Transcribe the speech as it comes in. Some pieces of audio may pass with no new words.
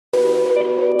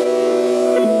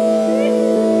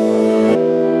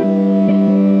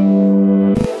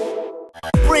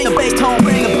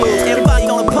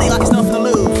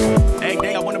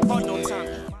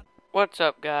What's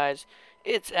up, guys?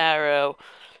 It's Arrow.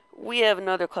 We have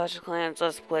another Clash of Clans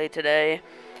Let's Play today,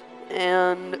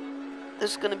 and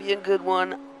this is going to be a good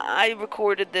one. I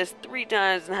recorded this 3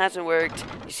 times and it hasn't worked.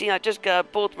 You see, I just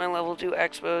got both my level 2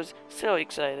 expos. So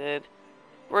excited.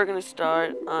 We're going to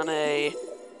start on a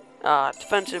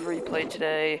defensive replay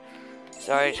today.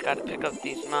 Sorry, I just got to pick up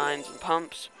these mines and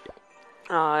pumps.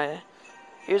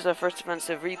 Here's our first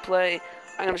defensive replay.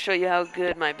 I'm going to show you how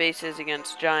good my base is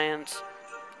against giants.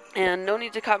 And no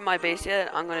need to copy my base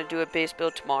yet. I'm going to do a base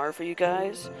build tomorrow for you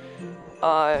guys.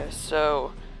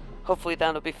 So hopefully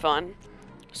that'll be fun.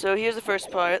 So here's the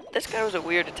first part. This guy was a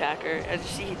weird attacker. As you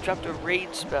see, he dropped a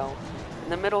raid spell in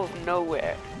the middle of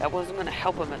nowhere. That wasn't going to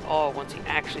help him at all once he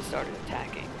actually started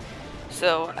attacking.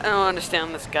 So I don't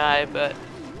understand this guy, but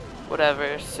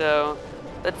whatever. So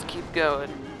let's keep going.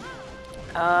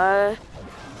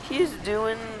 He's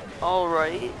doing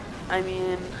alright. I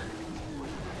mean,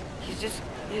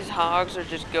 his hogs are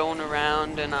just going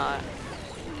around, and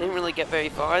they didn't really get very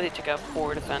far. They took out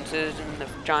 4 defenses, and the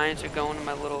giants are going to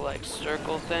my little like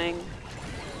circle thing.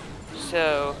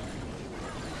 So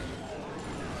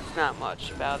there's not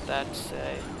much about that to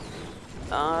say.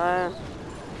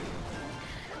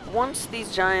 Once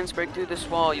these giants break through this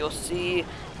wall, you'll see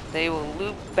they will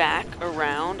loop back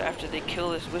around after they kill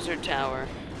this wizard tower.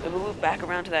 They will loop back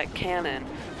around to that cannon,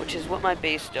 which is what my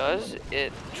base does.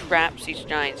 It traps these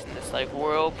giants in this like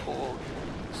whirlpool.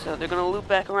 So they're gonna loop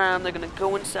back around. They're gonna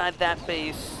go inside that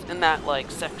base in that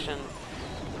like section.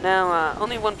 Now,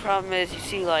 only one problem is you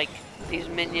see like these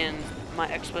minions. My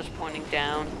expo's pointing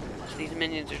down, so these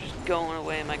minions are just going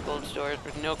away in my gold stores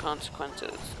with no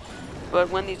consequences. But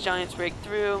when these giants break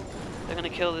through, they're gonna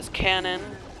kill this cannon,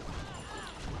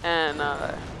 and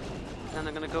then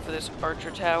they're gonna go for this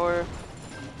archer tower.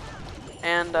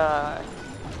 And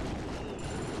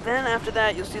then after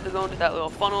that, you'll see them go into that little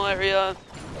funnel area.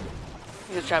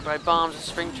 You get trapped by bombs and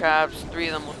spring traps. 3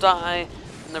 of them will die,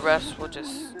 and the rest will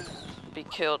just be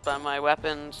killed by my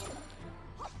weapons.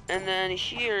 And then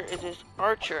here is this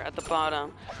archer at the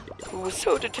bottom, who was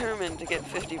so determined to get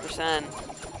 50%.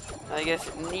 I guess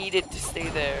it needed to stay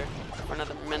there for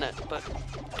another minute, but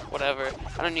whatever.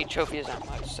 I don't need trophies that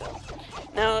much, so.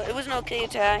 Now, it was an okay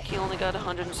attack. He only got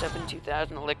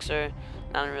 172,000 elixir.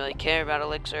 I don't really care about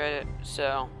elixir,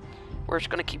 so we're just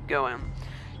gonna keep going.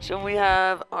 So we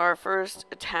have our first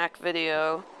attack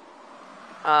video.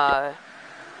 I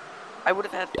would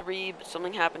have had 3, but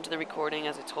something happened to the recording.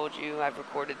 As I told you, I've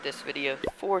recorded this video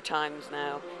 4 times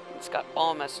now. It's got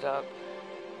all messed up.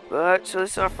 But, so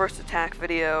this is our first attack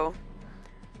video.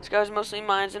 This guy's mostly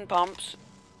mines and pumps,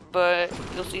 but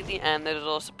you'll see at the end that it's a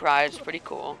little surprise. It's pretty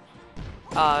cool.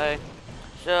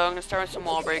 So I'm going to start with some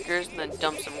wall breakers and then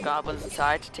dump some goblins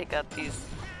inside to take out these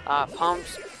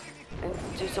pumps. And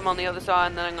do some on the other side,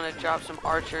 and then I'm going to drop some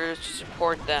archers to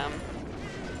support them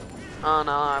on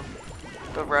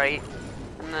the right.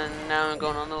 And then now I'm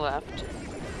going on the left.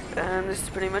 And this is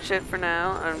pretty much it for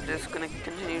now. I'm just going to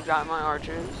continue dropping my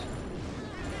archers.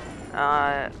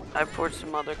 I poured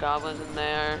some other goblins in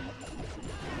there.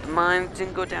 The mines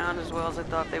didn't go down as well as I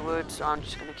thought they would, so I'm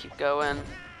just going to keep going.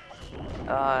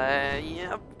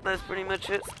 Yep, that's pretty much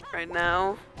it right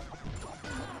now.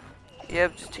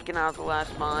 Yep, just taking out the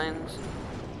last mines.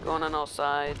 Going on all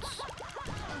sides.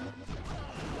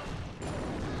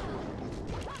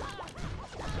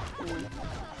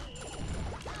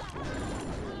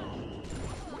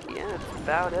 Yeah, that's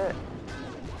about it.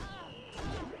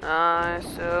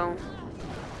 So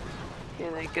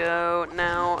here they go.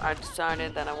 Now I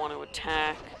decided that I want to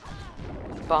attack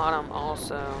bottom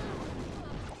also.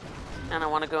 And I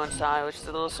want to go inside, which is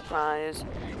a little surprise.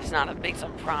 It's not a big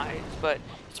surprise, but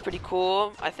it's pretty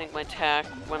cool. I think my attack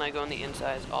when I go on the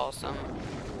inside is awesome.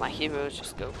 My heroes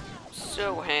just go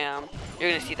so ham. You're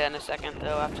going to see that in a second,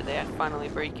 though, after they finally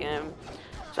break in.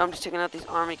 So I'm just taking out these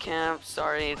army camps.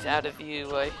 Sorry, it's out of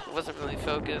view. I wasn't really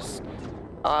focused.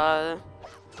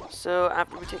 So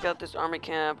after we take out this army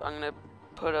camp, I'm going to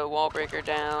put a wall breaker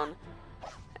down.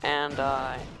 And,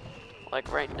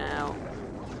 like right now.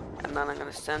 And then I'm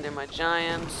going to send in my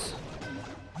giants.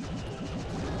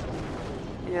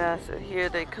 Yeah, so here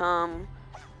they come.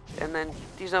 And then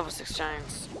these level 6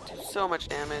 giants do so much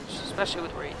damage, especially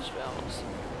with rage spells.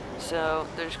 So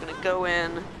they're just going to go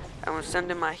in. I'm going to send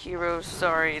in my heroes.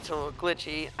 Sorry, it's a little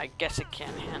glitchy. I guess it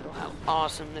can't handle how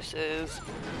awesome this is.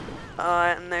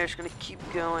 And they're just going to keep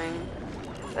going.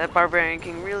 That Barbarian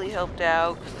King really helped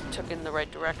out because it took in the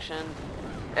right direction.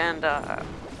 And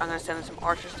I'm going to send in some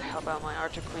archers to help out my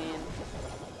archer queen.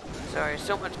 Sorry,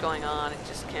 so much going on, it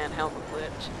just can't help a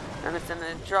glitch. I'm going to send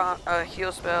a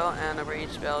heal spell and a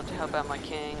rage spell to help out my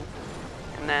king.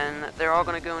 And then they're all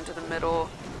going to go into the middle.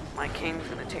 My king's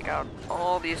gonna take out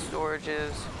all these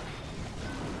storages.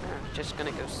 I'm just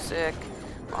gonna go sick.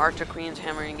 My archer queen's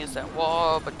hammering against that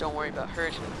wall, but don't worry about her.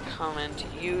 She's gonna come into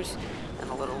use in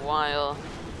a little while.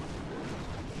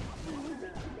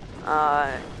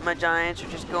 My giants are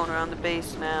just going around the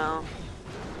base now.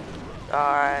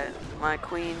 My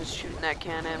queen's shooting that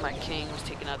cannon. My king's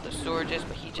taking out the storages,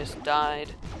 but he just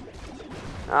died.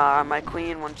 My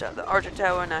queen went out the archer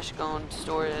tower. Now she's going to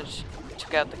storage.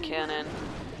 Took out the cannon.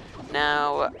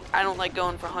 Now, I don't like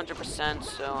going for 100%,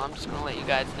 so I'm just going to let you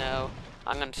guys know.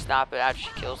 I'm going to stop it after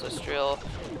she kills this drill.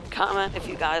 Comment if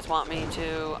you guys want me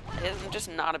to. I'm just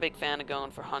not a big fan of going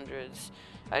for hundreds.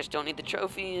 I just don't need the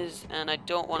trophies, and I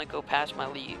don't want to go past my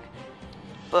league.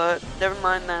 But never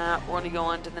mind that, we're going to go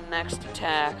on to the next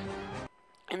attack.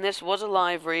 And this was a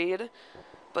live raid,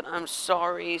 but I'm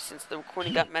sorry, since the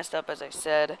recording got messed up, as I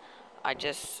said,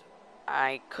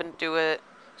 I couldn't do it.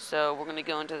 So we're going to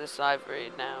go into this live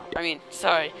raid now. I mean,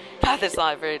 sorry, not this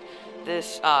live raid.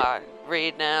 This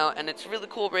raid now, and it's a really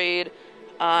cool raid.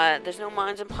 There's no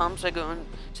mines and pumps. I go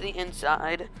into the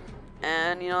inside,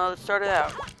 and, you know, let's start it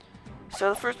out. So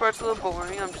the first part's a little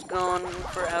boring. I'm just going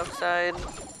for outside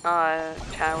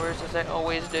towers, as I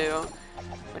always do,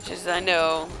 which is, I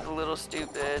know, a little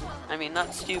stupid. I mean,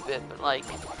 not stupid, but like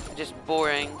just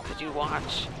boring, because you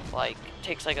watch, like, it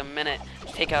takes like a minute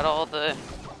to take out all the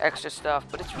extra stuff.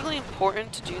 But it's really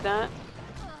important to do that,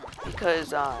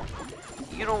 because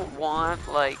you don't want,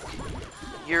 like,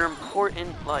 your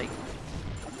important, like,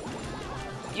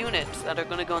 units that are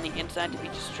going to go on the inside to be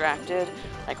distracted.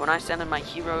 Like when I send in my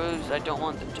heroes, I don't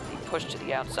want them to be pushed to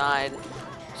the outside.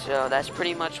 So that's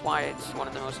pretty much why it's one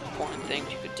of the most important things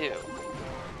you could do.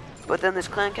 But then this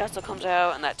clan castle comes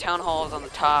out, and that town hall is on the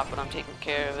top, but I'm taking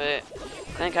care of it.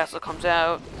 Clan castle comes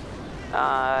out,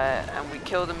 and we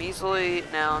kill them easily.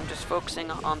 Now I'm just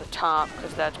focusing on the top,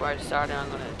 because that's where I decided I'm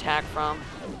going to attack from.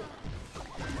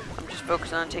 I'm just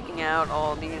focusing on taking out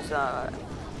all these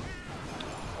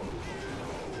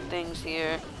things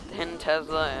here, the hidden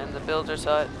Tesla and the builder's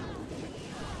hut.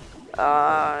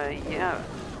 Yeah.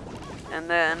 And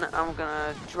then I'm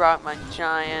gonna drop my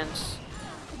giants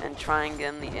and try and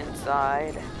get in the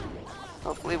inside.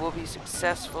 Hopefully we'll be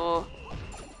successful.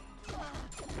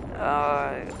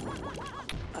 Let's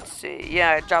see.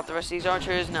 Yeah, I dropped the rest of these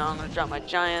archers. Now I'm gonna drop my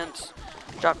giants.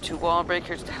 Drop 2 wall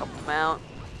breakers to help them out.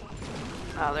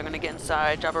 They're gonna get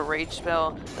inside. Drop a rage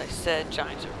spell. As I said,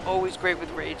 giants are always great with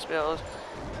rage spells.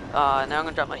 Now I'm going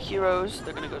to drop my heroes.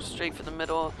 They're going to go straight for the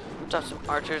middle. Drop some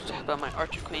archers to help out my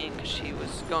archer queen, because she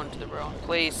was going to the wrong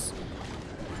place.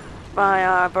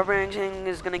 My barbarian king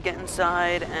is going to get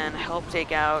inside and help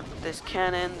take out this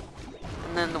cannon.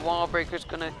 And then the wall breaker is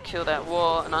going to kill that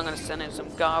wall. And I'm going to send in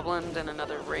some goblins and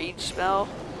another rage spell.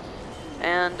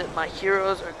 And my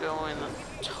heroes are going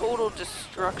total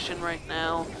destruction right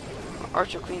now. My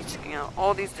archer queen's taking out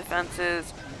all these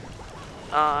defenses.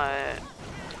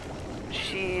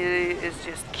 She is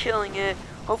just killing it.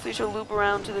 Hopefully she'll loop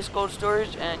around to this gold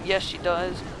storage, and yes, she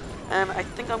does. And I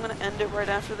think I'm going to end it right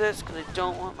after this, because I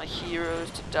don't want my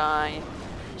heroes to die.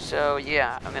 So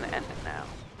yeah, I'm going to end it now.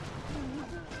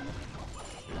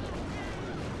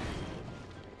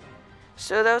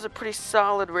 So that was a pretty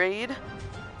solid raid,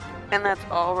 and that's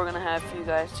all we're going to have for you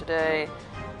guys today.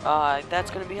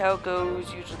 That's going to be how it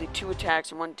goes, usually 2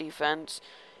 attacks and 1 defense.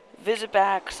 Visit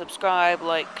back, subscribe,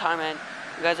 like, comment.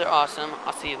 You guys are awesome.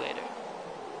 I'll see you later.